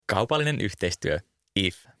Kaupallinen yhteistyö.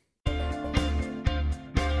 IF.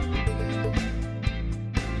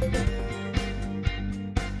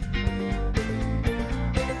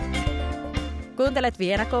 Kuuntelet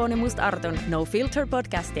Viena Kooni Must Arton No Filter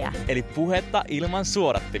podcastia. Eli puhetta ilman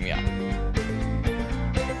suodattimia.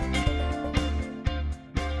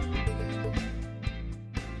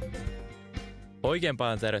 Oikein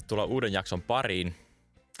paljon tervetuloa uuden jakson pariin.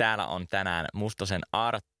 Täällä on tänään Mustosen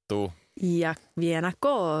Arttu. Ja Viena K.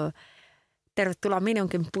 Tervetuloa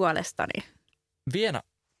minunkin puolestani. Viena,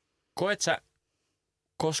 koet sä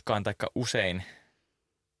koskaan taikka usein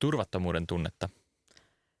turvattomuuden tunnetta?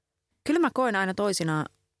 Kyllä mä koen aina toisinaan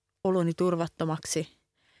oloni turvattomaksi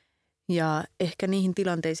ja ehkä niihin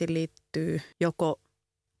tilanteisiin liittyy joko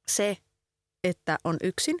se, että on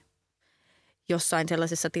yksin jossain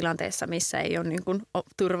sellaisessa tilanteessa, missä ei ole niin kuin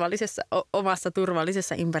omassa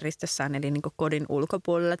turvallisessa ympäristössään, eli niin kuin kodin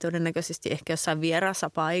ulkopuolella, todennäköisesti ehkä jossain vieraassa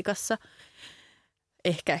paikassa,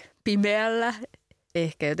 ehkä pimeällä,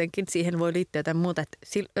 ehkä jotenkin siihen voi liittyä jotain muuta, että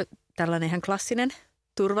tällainen ihan klassinen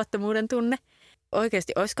turvattomuuden tunne.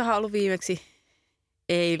 Oikeasti, olisikohan ollut viimeksi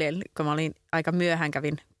eilen, kun mä olin aika myöhään,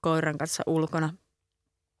 kävin koiran kanssa ulkona,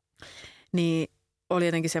 niin oli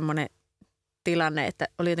jotenkin semmoinen tilanne, että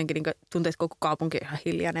oli jotenkin niin tuntui, että koko kaupunki on ihan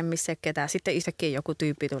hiljainen, missä ei ketään. Sitten yhtäkkiä joku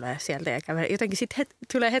tyyppi tulee sieltä ja kävelee. Jotenkin sitten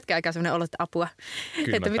tulee hetken aikaa semmoinen olo, että apua,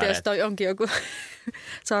 että mitä jos toi onkin joku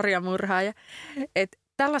sarjamurhaaja. Että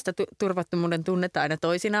tällaista turvattomuuden tunnetta aina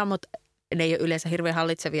toisinaan, mutta ne ei ole yleensä hirveän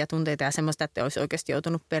hallitsevia tunteita ja semmoista, että olisi oikeasti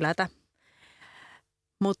joutunut pelätä.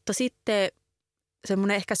 Mutta sitten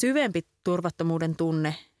semmoinen ehkä syvempi turvattomuuden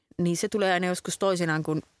tunne, niin se tulee aina joskus toisinaan,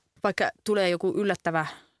 kun vaikka tulee joku yllättävä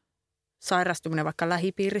sairastuminen vaikka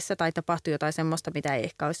lähipiirissä tai tapahtuu jotain semmoista, mitä ei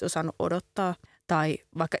ehkä olisi osannut odottaa. Tai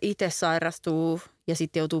vaikka itse sairastuu ja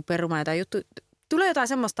sitten joutuu perumaan jotain juttuja. Tulee jotain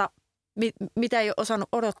semmoista, mitä ei ole osannut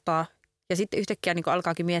odottaa ja sitten yhtäkkiä niin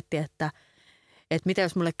alkaakin miettiä, että mitä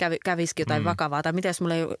jos mulle kävisikin jotain vakavaa tai mitä jos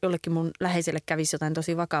mulle jollekin mun läheiselle kävisi jotain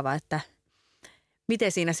tosi vakavaa, että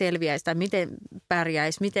miten siinä selviäisi tai miten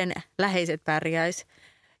pärjäisi, miten läheiset pärjäisi.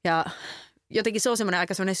 Ja jotenkin se on semmoinen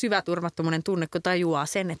aika semmoinen syvä turvattomuuden tunne, kun tajuaa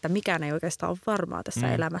sen, että mikään ei oikeastaan ole varmaa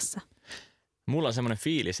tässä elämässä. Mulla on semmoinen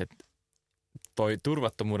fiilis, että toi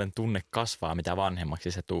turvattomuuden tunne kasvaa, mitä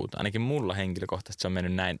vanhemmaksi se tuut. Ainakin mulla henkilökohtaisesti se on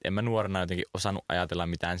mennyt näin. En mä nuorena jotenkin osannut ajatella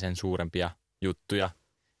mitään sen suurempia juttuja.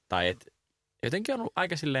 Tai että jotenkin on ollut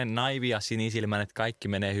aika silleen naivia sinisilmäinen, että kaikki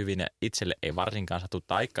menee hyvin ja itselle ei varsinkaan satu,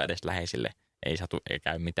 taikka edes läheisille ei satu, ei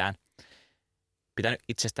käy mitään. Pitänyt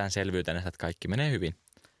itsestäänselvyytenä, että kaikki menee hyvin.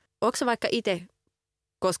 Onko sä vaikka itse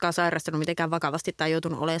koskaan sairastunut mitenkään vakavasti tai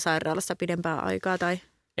joutunut olemaan sairaalassa pidempää aikaa? Tai?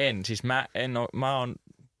 En. Siis mä oon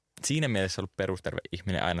siinä mielessä ollut perusterve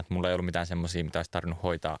ihminen aina, että mulla ei ollut mitään semmoisia, mitä olisi tarvinnut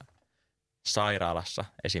hoitaa sairaalassa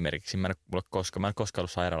esimerkiksi. Mä en ole koskaan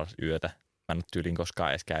ollut sairaalassa yötä. Mä en ole tyyliin koskaan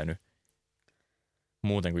edes käynyt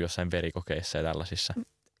muuten kuin jossain verikokeissa ja tällaisissa.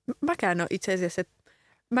 Mäkään ole itse asiassa, että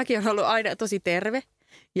mäkin olen ollut aina tosi terve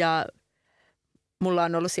ja mulla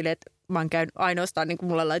on ollut silleen, että mä oon käynyt ainoastaan, niin kuin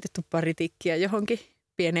mulla on laitettu pari tikkiä johonkin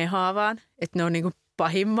pieneen haavaan, että ne on niin kuin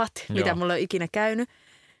pahimmat, mitä mulla on ikinä käynyt.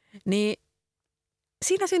 Niin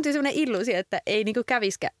siinä syntyy sellainen illuusio, että ei niin kuin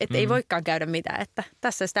käviskään, että ei voikaan käydä mitään, että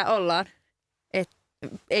tässä sitä ollaan. Että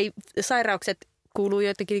ei, sairaukset kuuluu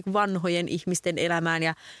jotenkin niin kuin vanhojen ihmisten elämään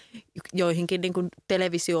ja joihinkin niin kuin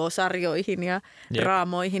televisiosarjoihin ja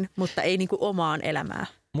draamoihin, mutta ei niin kuin omaan elämään.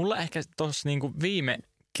 Mulla ehkä tuossa niin kuin viime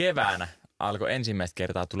keväänä alkoi ensimmäistä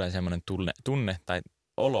kertaa tulee semmoinen tunne tai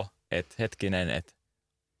olo, että hetkinen, että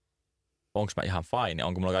onko mä ihan fine,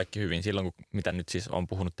 onko mulla kaikki hyvin silloin, kun mitä nyt siis on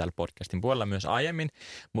puhunut täällä podcastin puolella myös aiemmin,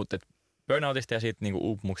 mutta burnoutista ja siitä niin kuin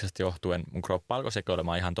uupumuksesta johtuen mun kroppa alkoi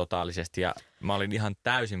sekoilemaan ihan totaalisesti ja mä olin ihan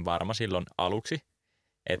täysin varma silloin aluksi,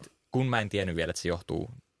 että kun mä en tiennyt vielä, että se johtuu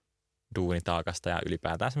duunitaakasta ja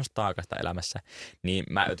ylipäätään semmoista taakasta elämässä, niin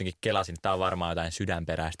mä jotenkin kelasin, että tää on varmaan jotain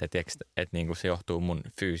sydänperäistä, että niinku se johtuu mun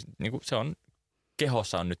niinku se on,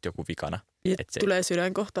 kehossa on nyt joku vikana. Että tulee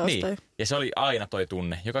sydänkohtaus. Niin, tai ja se oli aina toi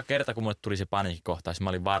tunne. Joka kerta, kun mulle tuli se paniikkikohtaus, mä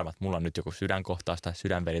olin varma, että mulla on nyt joku sydänkohtaus tai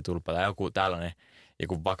sydänveritulppa tai joku tällainen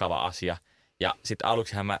joku vakava asia. Ja sitten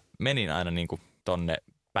aluksihan mä menin aina niinku tonne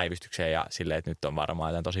päivystykseen ja silleen, että nyt on varmaan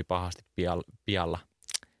jotain tosi pahasti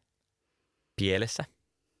pielessä.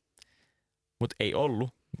 Mutta ei ollut.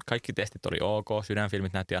 Kaikki testit oli ok,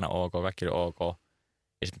 sydänfilmit näytti aina ok, kaikki oli ok.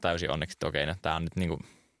 Ja sitten tajusin onneksi, että okei, no tää on nyt niinku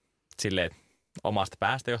silleen omasta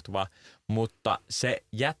päästä johtuvaa. Mutta se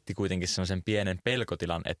jätti kuitenkin semmoisen pienen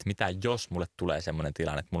pelkotilan, että mitä jos mulle tulee semmoinen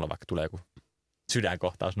tilanne, että mulla vaikka tulee joku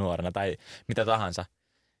sydänkohtaus nuorena tai mitä tahansa.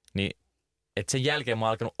 Niin että sen jälkeen mä oon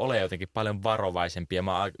alkanut olla jotenkin paljon varovaisempi ja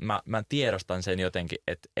mä tiedostan sen jotenkin,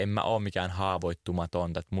 että en mä ole mikään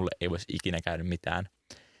haavoittumatonta, että mulle ei voisi ikinä käydä mitään.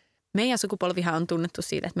 Meidän sukupolvihan on tunnettu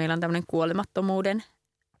siitä, että meillä on tämmöinen kuolemattomuuden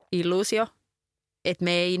illuusio, että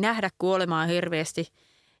me ei nähdä kuolemaa hirveästi,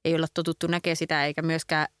 ei olla totuttu näkemään sitä eikä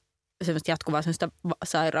myöskään semmoista jatkuvaa semmoista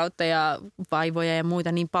sairautta ja vaivoja ja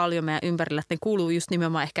muita niin paljon meidän ympärillä, että ne kuuluu just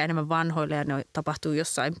nimenomaan ehkä enemmän vanhoille ja ne tapahtuu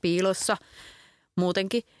jossain piilossa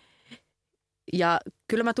muutenkin. Ja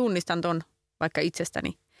kyllä mä tunnistan ton vaikka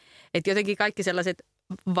itsestäni, että jotenkin kaikki sellaiset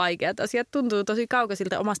vaikeat asiat tuntuu tosi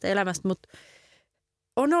kaukaisilta omasta elämästä, mutta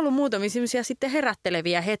on ollut muutamia semmoisia sitten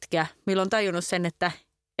herätteleviä hetkiä, milloin on tajunnut sen, että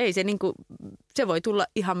ei se niinku, se voi tulla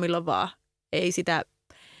ihan milloin vaan. Ei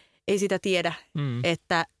sitä tiedä,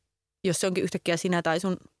 että jos se onkin yhtäkkiä sinä tai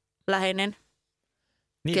sun läheinen,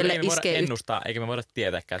 niin, kelle ei me voida iskee ennustaa, eikä me voida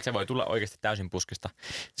tietääkään, että se voi tulla oikeasti täysin puskista.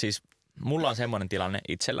 Siis mulla on semmoinen tilanne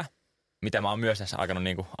itsellä, mitä mä oon myös tässä alkanut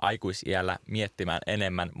niin kuin aikuisiällä miettimään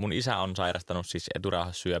enemmän. Mun isä on sairastanut siis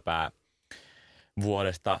eturauhassyöpää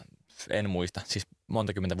vuodesta, en muista, siis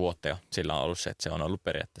monta kymmentä vuotta jo sillä on ollut se, että se on ollut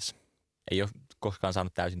periaatteessa. Ei ole koskaan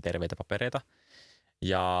saanut täysin terveitä papereita.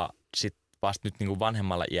 Ja sitten vasta nyt niin kuin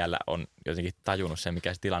vanhemmalla iällä on jotenkin tajunnut sen,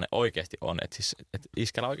 mikä se tilanne oikeasti on. Että siis, että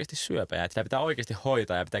iskällä on oikeasti syöpä ja että sitä pitää oikeasti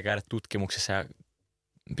hoitaa ja pitää käydä tutkimuksessa ja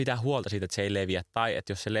pitää huolta siitä, että se ei leviä. Tai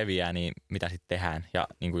että jos se leviää, niin mitä sitten tehdään. Ja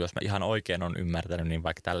niin kuin jos mä ihan oikein on ymmärtänyt, niin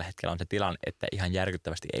vaikka tällä hetkellä on se tilanne, että ihan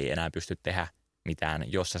järkyttävästi ei enää pysty tehdä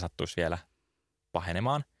mitään, jos se sattuisi vielä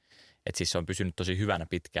pahenemaan. Että siis se on pysynyt tosi hyvänä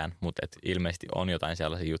pitkään, mutta et ilmeisesti on jotain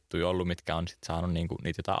sellaisia juttuja ollut, mitkä on sitten saanut niinku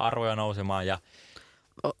niitä jotain arvoja nousemaan. Ja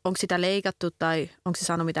onko sitä leikattu tai onko se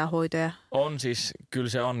saanut mitään hoitoja? on siis, kyllä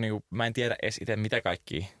se on, niinku, mä en tiedä edes itse mitä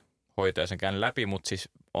kaikkia hoitoja sen käynyt läpi, mutta siis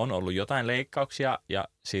on ollut jotain leikkauksia ja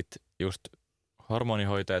sitten just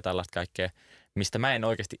hormonihoitoja ja tällaista kaikkea, mistä mä en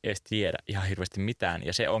oikeasti edes tiedä ihan hirveästi mitään.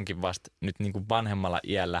 Ja se onkin vasta nyt niinku vanhemmalla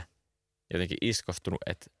iällä jotenkin iskostunut,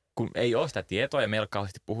 että kun ei ole sitä tietoa ja meillä on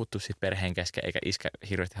kauheasti puhuttu siitä perheen kesken, eikä iskä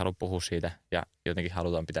hirveästi halua puhua siitä ja jotenkin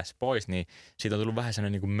halutaan pitää se pois, niin siitä on tullut vähän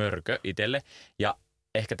sellainen niin kuin mörkö itselle. Ja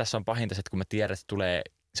ehkä tässä on pahinta se, että kun mä tiedän, että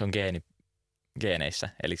se on geeneissä,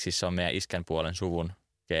 eli siis se on meidän iskän puolen suvun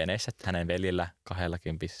geeneissä, että hänen veljellä 2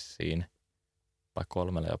 vissiin, vai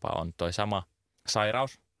 3 jopa on toi sama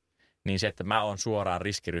sairaus, niin se, että mä oon suoraan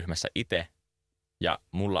riskiryhmässä itse ja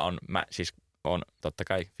mulla on, mä siis on totta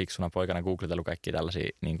kai fiksuna poikana googletellut kaikki tällaisia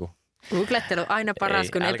niin kuin Googlettelu aina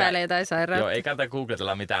paras, kun epäilee jotain sairautta. Joo, ei kannata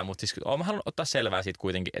googletella mitään, mutta siis olen halunnut ottaa selvää siitä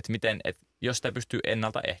kuitenkin, että miten, että jos sitä pystyy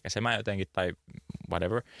ennaltaehkäisemään jotenkin tai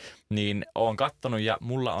whatever, niin olen katsonut ja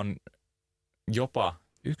mulla on jopa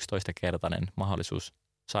 11-kertainen mahdollisuus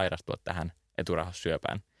sairastua tähän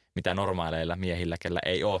eturauhassyöpään, mitä normaaleilla miehillä, kellä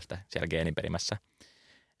ei ole sitä siellä geeniperimässä,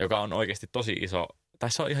 joka on oikeasti tosi iso,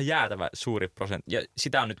 tai se on ihan jäätävä suuri prosentti, ja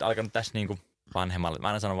sitä on nyt alkanut tässä niin kuin vanhemmalla, mä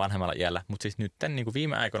aina sanon vanhemmalla iällä, mutta siis nyt niin kuin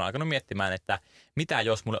viime aikoina alkanut miettimään, että mitä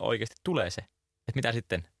jos mulle oikeasti tulee se, että mitä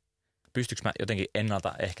sitten, pystyykö mä jotenkin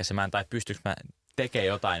ennaltaehkäisemään tai pystyykö mä tekemään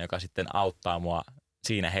jotain, joka sitten auttaa mua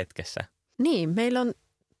siinä hetkessä. Niin, meillä on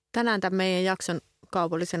tänään tämän meidän jakson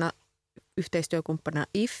kaupallisena yhteistyökumppanina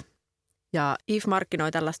IF, ja IF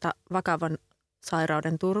markkinoi tällaista vakavan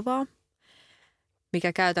sairauden turvaa,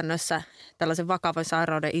 mikä käytännössä tällaisen vakavan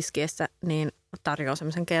sairauden iskiessä niin tarjoaa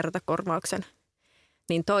semmoisen kertakorvauksen.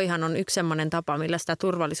 Niin toihan on yksi semmoinen tapa, millä sitä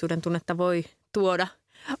turvallisuuden tunnetta voi tuoda,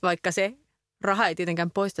 vaikka se raha ei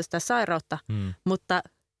tietenkään poista sitä sairautta. Mutta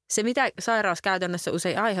se, mitä sairaus käytännössä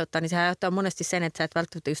usein aiheuttaa, niin se aiheuttaa monesti sen, että sä et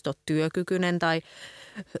välttämättä just ole työkykyinen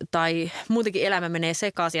tai muutenkin elämä menee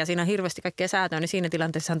sekaisin ja siinä on hirveästi kaikkea säätöä, niin siinä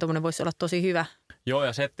tilanteessa tuommoinen voisi olla tosi hyvä. Joo,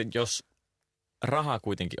 ja se, että jos raha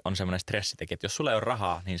kuitenkin on semmoinen stressitekijä, että jos sulla ei ole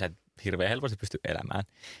rahaa, niin sä et hirveän helposti pysty elämään.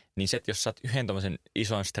 Niin se, että jos saat yhden tommosen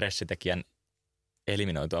ison stressitekijän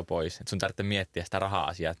eliminoitua pois, että sun tarvitsee miettiä sitä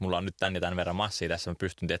raha-asiaa, että mulla on nyt tän ja tän verran massia tässä, mä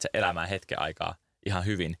pystyn elämään hetken aikaa ihan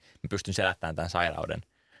hyvin, mä pystyn selättämään tämän sairauden,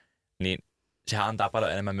 niin sehän antaa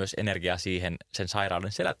paljon enemmän myös energiaa siihen sen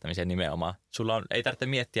sairauden selättämiseen nimenomaan. Sulla ei tarvitse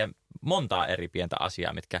miettiä montaa eri pientä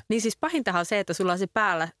asiaa, mitkä... Niin siis pahintahan on se, että sulla on se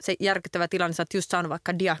päällä se järkyttävä tilanne, sä oot just saanut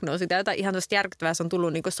vaikka diagnoosi tai jotain ihan tosta järkyttävää, se on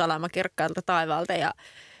tullut niin kuin salama kirkkaalta taivaalta ja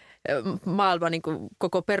maailma niin kuin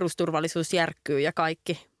koko perusturvallisuus järkkyy ja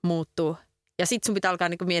kaikki muuttuu. Ja sit sun pitää alkaa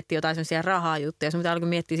niin kuin miettiä jotain sellaisia rahajuttuja, sun pitää alkaa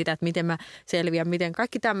miettiä sitä, että miten mä selviän, miten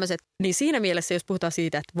kaikki tämmöiset. Niin siinä mielessä, jos puhutaan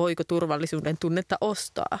siitä, että voiko turvallisuuden tunnetta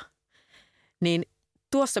ostaa, niin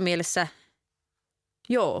tuossa mielessä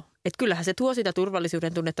joo, että kyllähän se tuo sitä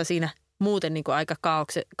turvallisuuden tunnetta siinä muuten niin kuin aika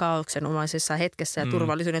kaaoksenomaisessa hetkessä ja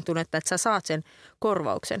turvallisuuden tunnetta, että sä saat sen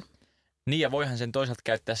korvauksen. Niin ja voihan sen toisaalta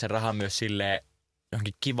käyttää sen rahan myös silleen,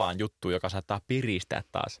 johonkin kivaan juttuun, joka saattaa piristää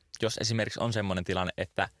taas. Jos esimerkiksi on semmoinen tilanne,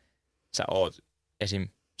 että sä oot esim.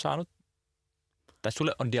 Saanut, tai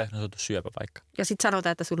sulle on diagnosoitu syöpä vaikka. Ja sitten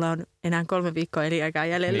sanotaan, että sulla on enää 3 viikkoa elinaikaa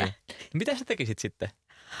jäljellä. Niin. Mitä sä tekisit sitten?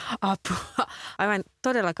 Apua. Aivan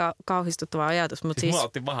todella kauhistuttava ajatus. Mutta Mulla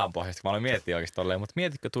otti vahan pohjasta, kun mä aloin miettiä oikeasti tolleen, mutta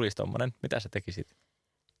mietitkö tulisi tommonen, mitä sä tekisit?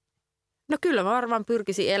 No kyllä mä varmaan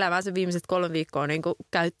pyrkisin elämään se viimeiset 3 viikkoa niin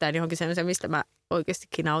käyttäen johonkin semmoisen, mistä mä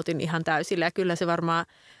oikeastikin nautin ihan täysillä. Ja kyllä se varmaan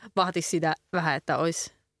vaatisi sitä vähän, että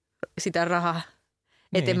olisi sitä rahaa.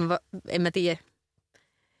 Niin. Että en mä tiedä.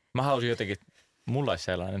 Mä haluaisin jotenkin, mulla olisi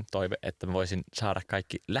sellainen toive, että mä voisin saada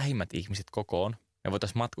kaikki lähimmät ihmiset kokoon. Ja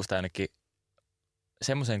voitaisiin matkustaa jonnekin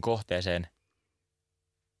semmoiseen kohteeseen,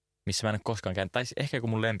 missä mä en ole koskaan käynyt. Tai ehkä joku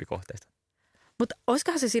mun lempikohteista. Mutta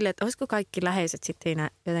olisikohan se silleen, että olisiko kaikki läheiset sitten siinä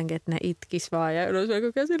jotenkin, että ne itkis vaan ja olisi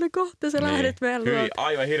koko ajan sille kohteeseen niin. Lähdet meidän luo.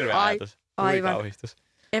 Aivan hirveä ajatus. Aivan. Kauhistus.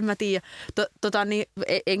 En mä tiedä. Niin,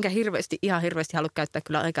 enkä ihan hirveästi halua käyttää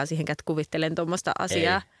kyllä aikaa siihen, että kuvittelen tuommoista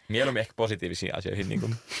asiaa. Ei. Mieluummin ehkä positiivisiin asioihin. Niin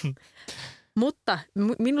kuin. Mutta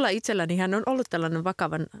minulla itselläni hän on ollut tällainen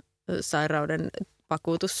vakavan sairauden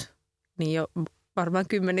vakuutus niin jo varmaan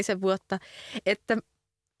 10 vuotta, että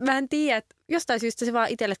mä en tiedä, että jostain syystä se vaan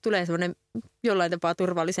itselle tulee semmoinen jollain tapaa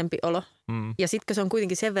turvallisempi olo. Ja sitten se on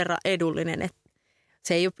kuitenkin sen verran edullinen, että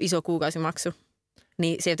se ei ole iso kuukausimaksu,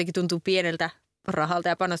 niin se jotenkin tuntuu pieneltä rahalta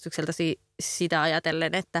ja panostukselta sitä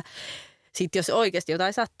ajatellen, että sitten jos oikeasti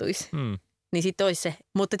jotain sattuisi, niin sitten olisi se.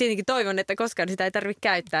 Mutta tietenkin toivon, että koskaan sitä ei tarvitse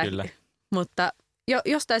käyttää. Kyllä. Mutta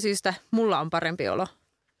jostain syystä mulla on parempi olo.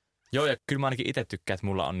 Joo, ja kyllä mä ainakin itse tykkään, että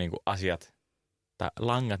mulla on niinku asiat tai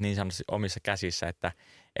langat niin sanotusti omissa käsissä, että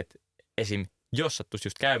esim. Jos sattuisi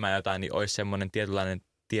just käymään jotain, niin olisi semmoinen tietynlainen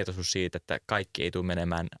tietoisuus siitä, että kaikki ei tule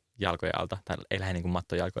menemään jalkojen alta tai ei lähde niin kuin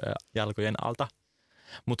matto jalkojen alta.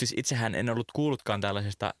 Mutta siis itsehän en ollut kuullutkaan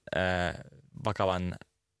tällaisesta vakavan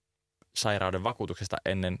sairauden vakuutuksesta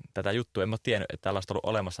ennen tätä juttua. En mä ole tiennyt, että tällaista on ollut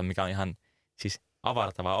olemassa, mikä on ihan siis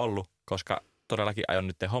avartavaa ollut, koska todellakin aion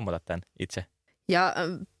nyt hommata tämän itse. Ja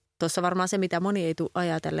tuossa varmaan se, mitä moni ei tule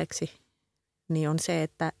ajatelleeksi, niin on se,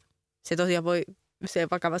 että se tosiaan se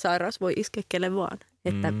vakava sairaus voi iskeä kelle vaan.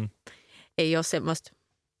 Että ei ole semmoista,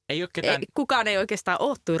 kukaan ei oikeastaan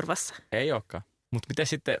ole turvassa. Ei olekaan. Mutta miten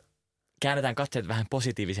sitten käännetään katseet vähän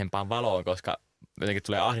positiivisempaan valoon, koska jotenkin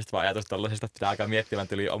tulee ahdistava ajatus tällaisesta, että pitää alkaa miettimään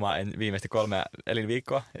tuli omaa viimeistä 3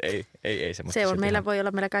 elinviikkoa. Ei semmoista. Se on voi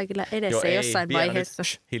olla meillä kaikilla edessä jossain vaiheessa.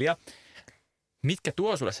 Hiljaa. Mitkä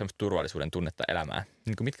tuo sulle semmoista turvallisuuden tunnetta elämään?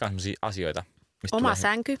 Niin mitkä on semmoisia asioita? Oma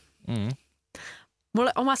sänky.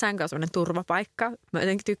 Mulle oma sänky on semmoinen turvapaikka. Mä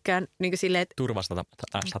jotenkin tykkään niin silleen, että turvasatama.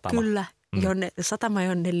 Kyllä, satama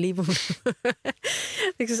jonne livun.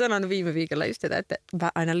 Eikö sä sanonut viime viikolla just tätä, että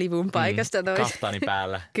mä aina livun paikasta toisin. Kaftaani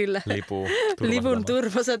päällä. Kyllä. Livun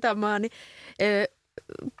turvasatamaa. Niin,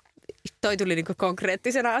 toi tuli niin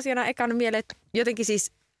konkreettisena asiana ekana mieleen, että jotenkin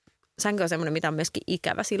siis sänky on semmoinen, mitä on myöskin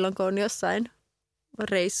ikävä silloin, kun on jossain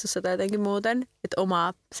reissussa tai jotenkin muuten, että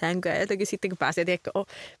omaa sänkyä. Ja jotenkin sitten, kun pääsee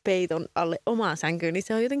peiton alle omaan sänkyyn, niin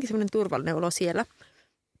se on jotenkin semmoinen turvallinen olo siellä.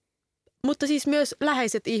 Mutta siis myös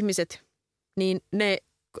läheiset ihmiset, niin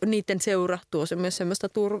niiden seura tuo myös semmoista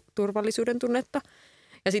turvallisuuden tunnetta.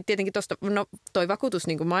 Ja sitten tietenkin tuosta, toi vakuutus,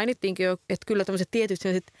 niin kuin mainittiinkin jo, että kyllä tämmöiset tietyt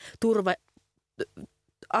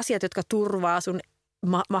asiat, jotka turvaa sun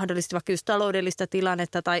mahdollisesti vaikka just taloudellista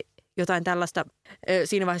tilannetta tai jotain tällaista,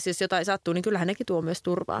 siinä vaiheessa, jos jotain sattuu, niin kyllähän nekin tuo myös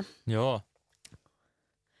turvaa. Joo.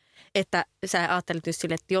 Että sä ajattelet just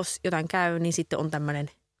sille, että jos jotain käy, niin sitten on tämmöinen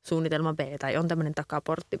suunnitelma B tai on tämmöinen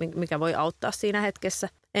takaportti, mikä voi auttaa siinä hetkessä.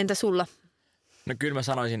 Entä sulla? No kyllä mä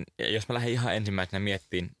sanoisin, jos mä lähden ihan ensimmäisenä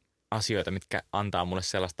miettimään asioita, mitkä antaa mulle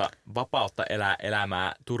sellaista vapautta elää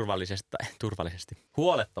elämää turvallisesti,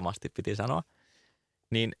 huolettomasti piti sanoa,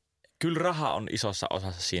 niin kyllä raha on isossa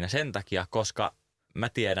osassa siinä sen takia, koska mä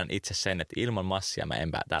tiedän itse sen, että ilman massia mä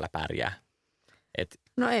en täällä pärjää.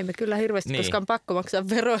 No ei me kyllä hirveästi, koska on pakko maksaa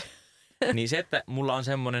veroja. Niin se, että mulla on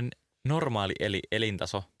semmoinen normaali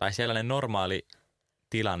elintaso tai sellainen normaali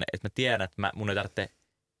tilanne, että mä tiedän, että mun ei tarvitse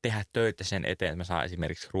tehdä töitä sen eteen, että mä saan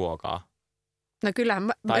esimerkiksi ruokaa. No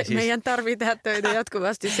kyllähän meidän tarvii tehdä töitä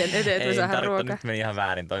jatkuvasti sen eteen, että me saadaan ruokaa. Nyt meni ihan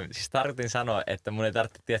väärin. Siis tarkoitin sanoa, että mun ei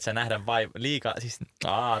tarvitse nähdä liikaa. Siis,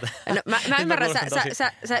 no, mä ymmärrän,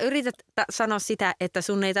 sä yrität sanoa sitä, että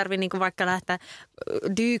sun ei tarvitse niinku vaikka lähteä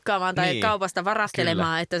dyykkaamaan tai kaupasta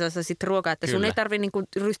varastelemaan, että sä saisit ruokaa. Että sun ei tarvitse niinku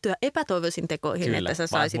ryhtyä epätoivoisiin tekoihin, että sä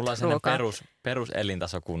saisit ruokaa. Mulla on sellainen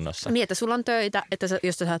peruselintaso kunnossa. Niin, että sulla on töitä, että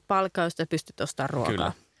jos sä saat palkkaa, josta pystyt ostamaan ruokaa.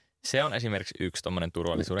 Kyllä. Se on esimerkiksi yksi tommoinen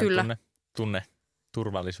turvallisuuden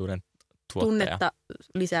turvallisuuden tuottaja. Tunnetta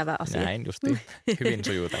lisäävä asia. Näin justiin. Hyvin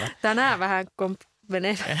sujuu tämä. Tänään vähän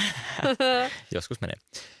menee. Joskus menee.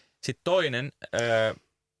 Sitten toinen,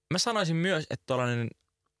 mä sanoisin myös, että tuollainen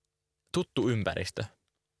tuttu ympäristö.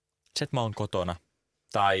 Se, että mä oon kotona.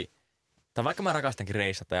 Tai vaikka mä rakastankin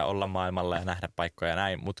reissata ja olla maailmalla ja nähdä paikkoja ja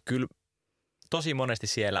näin, mutta kyllä tosi monesti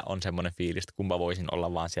siellä on semmoinen fiilis, että kumpa voisin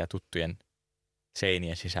olla vaan siellä tuttujen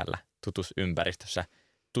seinien sisällä, tutussa ympäristössä,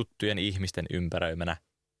 tuttujen ihmisten ympäröimänä.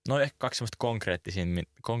 No ehkä kaksi semmoista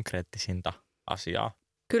konkreettisinta asiaa.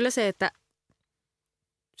 Kyllä se, että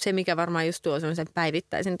se mikä varmaan just tuo sen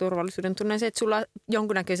päivittäisen turvallisuuden tunne, se, että sulla on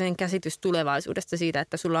jonkunnäköisen käsitys tulevaisuudesta siitä,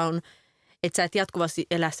 että sulla on, että sä et jatkuvasti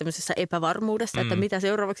elä semmoisessa epävarmuudessa, että mitä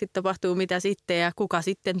seuraavaksi tapahtuu, mitä sitten ja kuka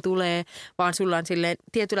sitten tulee, vaan sulla on silleen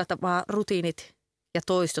tietyllä tapaa rutiinit ja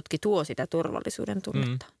toistotkin tuo sitä turvallisuuden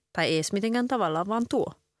tunnetta. Tai ei edes mitenkään tavallaan, vaan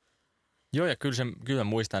tuo. Joo, ja kyllä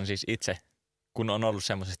muistan siis itse, kun on ollut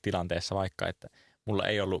semmoisessa tilanteessa vaikka, että mulla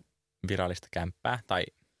ei ollut virallista kämppää, tai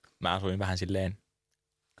mä asuin vähän silleen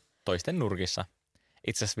toisten nurkissa.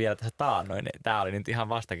 Itse asiassa vielä tässä taannoin, tämä oli nyt ihan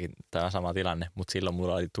vastakin tämä sama tilanne, mutta silloin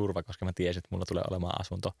mulla oli turva, koska mä tiesin, että mulla tulee olemaan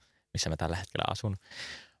asunto, missä mä tällä hetkellä asun.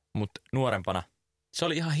 Mutta nuorempana se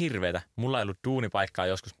oli ihan hirveetä. Mulla ei ollut duunipaikkaa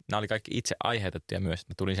joskus. Nämä oli kaikki itse aiheutettuja myös.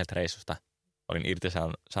 Mä tulin sieltä reissusta. Olin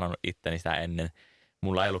irtisanonut itteni sitä ennen.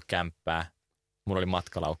 Mulla ei ollut kämppää. Mulla oli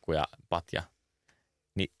matkalaukku ja patja.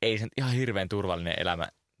 Niin ei se ihan hirveän turvallinen elämä.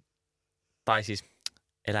 Tai siis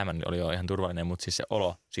elämäni oli jo ihan turvallinen, mutta siis se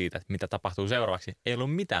olo siitä, että mitä tapahtuu seuraavaksi, ei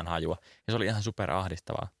ollut mitään hajua. Ja se oli ihan super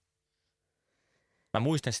ahdistavaa. Mä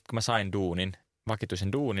muistan sitten, kun mä sain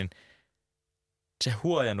vakituisen duunin, se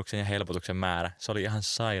huojennuksen ja helpotuksen määrä, se oli ihan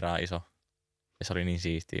sairaan iso. Ja se oli niin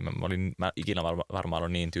siistiä. Mä ikinä varmaan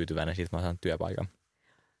ollut niin tyytyväinen siitä, että mä saan työpaikan.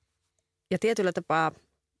 Ja tietyllä tapaa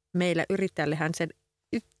meillä yrittäjällehän sen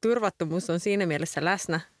turvattomuus on siinä mielessä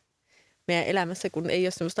läsnä meidän elämässä, kun ei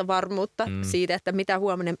ole sellaista varmuutta siitä, että mitä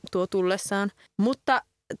huominen tuo tullessaan. Mutta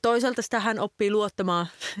toisaalta sitähän oppii luottamaan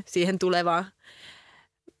siihen tulevaan,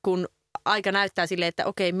 kun aika näyttää silleen, että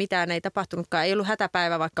okei, mitään ei tapahtunutkaan. Ei ollut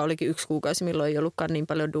hätäpäivä, vaikka olikin 1 kuukausi, milloin ei ollutkaan niin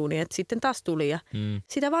paljon duunia. Että sitten taas tuli ja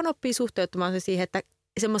sitä vaan oppii suhteuttamaan se siihen, että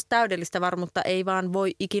semmoista täydellistä varmuutta ei vaan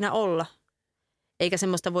voi ikinä olla. Eikä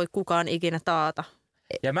semmoista voi kukaan ikinä taata.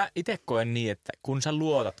 Ja mä itse koen niin, että kun sä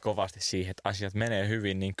luotat kovasti siihen, että asiat menee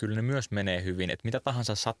hyvin, niin kyllä ne myös menee hyvin. Että mitä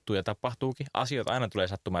tahansa sattuu ja tapahtuukin. Asioita aina tulee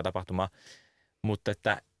sattumaan ja tapahtumaan. Mutta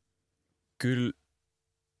että kyllä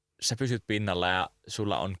sä pysyt pinnalla ja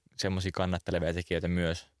sulla on semmoisia kannattelevia tekijöitä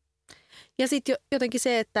myös. Ja sitten jotenkin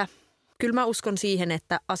se, että kyllä mä uskon siihen,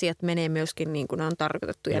 että asiat menee myöskin niin kuin ne on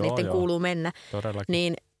tarkoitettu ja niiden kuuluu mennä. Todellakin.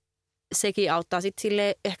 Niin sekin auttaa sitten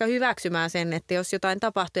silleen ehkä hyväksymään sen, että jos jotain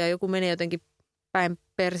tapahtuu ja joku menee jotenkin päin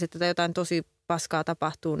persettä tai jotain tosi paskaa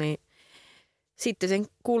tapahtuu, niin sitten sen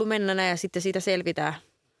kuuluu mennä ja sitten siitä selvitään.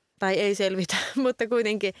 Tai ei selvitä, mutta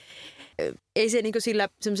kuitenkin ei se niin kuin sillä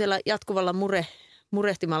semmoisella jatkuvalla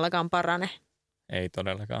murehtimallakaan parane. Ei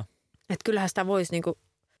todellakaan. Että kyllähän sitä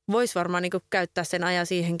voisi varmaan niinku käyttää sen ajan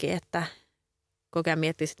siihenkin, että koko ajan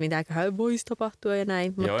miettisi, että mitäköhän voisi tapahtua ja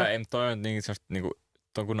näin. Joo, mutta ja toi on niinku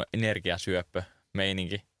kunnon energiasyöppö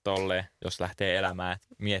meininki tolleen, jos lähtee elämään, että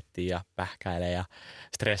miettii ja pähkäilee ja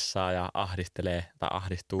stressaa ja ahdistelee tai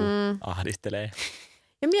ahdistelee.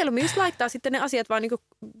 Ja mieluummin just laittaa sitten ne asiat vaan niinku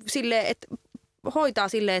silleen, että hoitaa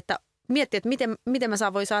silleen, että miettii, että miten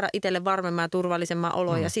mä voi saada itselle varmemman ja turvallisemman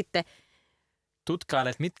oloa ja sitten tutkaile,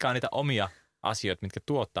 että mitkä on niitä omia asioita, mitkä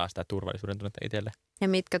tuottaa sitä turvallisuuden tunnetta itselle. Ja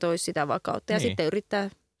mitkä toisi sitä vakautta. Ja sitten yrittää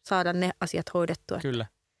saada ne asiat hoidettua. Kyllä.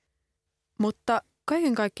 Mutta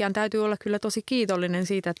kaiken kaikkiaan täytyy olla kyllä tosi kiitollinen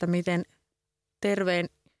siitä, että miten terveen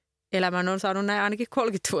elämän on saanut näin ainakin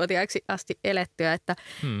 30-vuotiaaksi asti elettyä.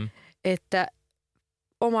 Että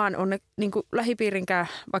omaan on niin kuin lähipiirinkään,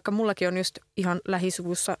 vaikka mullakin on just ihan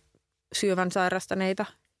lähisuvussa syövän sairastaneita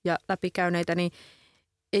ja läpikäyneitä, niin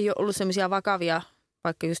ei ole ollut semmoisia vakavia,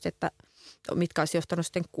 vaikka just, että mitkä olisi johtanut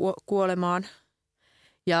sitten kuolemaan.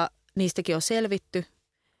 Ja niistäkin on selvitty.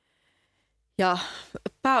 Ja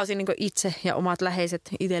pääosin niin itse ja omat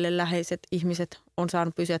itselle läheiset ihmiset on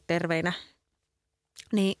saanut pysyä terveinä.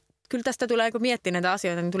 Niin kyllä tästä tulee, kun miettii näitä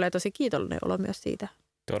asioita, niin tulee tosi kiitollinen olo myös siitä.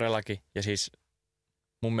 Todellakin. Ja siis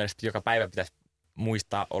mun mielestä joka päivä pitäisi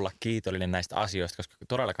muistaa olla kiitollinen näistä asioista, koska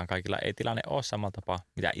todellakaan kaikilla ei tilanne ole samalla tapaa,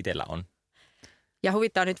 mitä itsellä on. Ja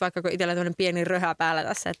huvittaa nyt vaikka, kun itsellä tämmöinen pieni röhä päällä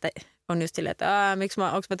tässä, että on just silleen, että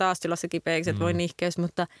onko mä taas tilassa kipeäksi, että voi nihkeys,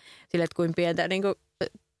 mutta silleen, että kuin pientä niin kuin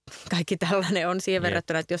kaikki tällainen on siihen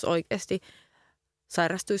verrattuna, että jos oikeasti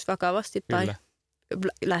sairastuisi vakavasti tai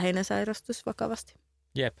läheinen sairastuisi vakavasti.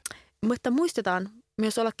 Jep. Mutta muistetaan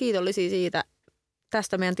myös olla kiitollisia siitä,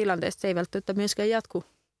 tästä meidän tilanteesta se ei välttämättä myöskään jatku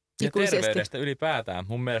ikuisesti. Ja terveydestä ylipäätään.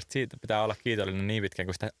 Mun mielestä siitä pitää olla kiitollinen niin pitkään,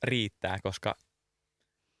 kun sitä riittää, koska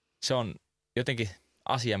se on jotenkin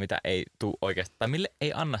asia, mitä ei tule oikeastaan, tai mille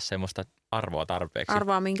ei anna semmoista arvoa tarpeeksi.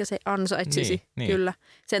 Arvaa, minkä se ansaitsisi, niin. Kyllä.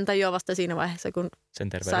 Sen tajuaa vasta siinä vaiheessa, kun sen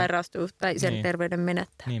sairastuu tai sen niin. terveyden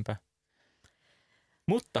menettää. Niinpä.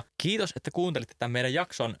 Mutta kiitos, että kuuntelitte tämän meidän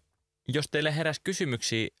jakson. Jos teille heräsi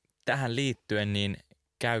kysymyksiä tähän liittyen, niin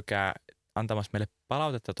käykää antamassa meille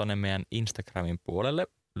palautetta tuonne meidän Instagramin puolelle.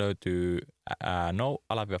 Löytyy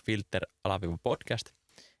no_filter_podcast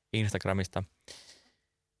Instagramista.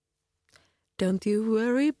 Don't you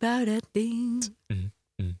worry about a thing.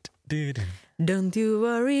 Don't you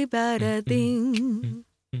worry about a thing.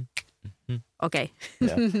 Okei.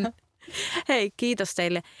 Hei, kiitos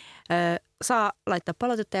teille. Saa laittaa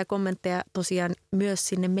palautetta ja kommentteja tosiaan myös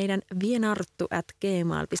sinne meidän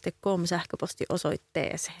vienarttu@gmail.com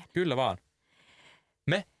sähköpostiosoitteeseen. Kyllä vaan.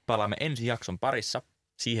 Me palaamme ensi jakson parissa.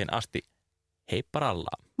 Siihen asti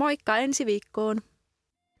heipparallaan. Moikka ensi viikkoon.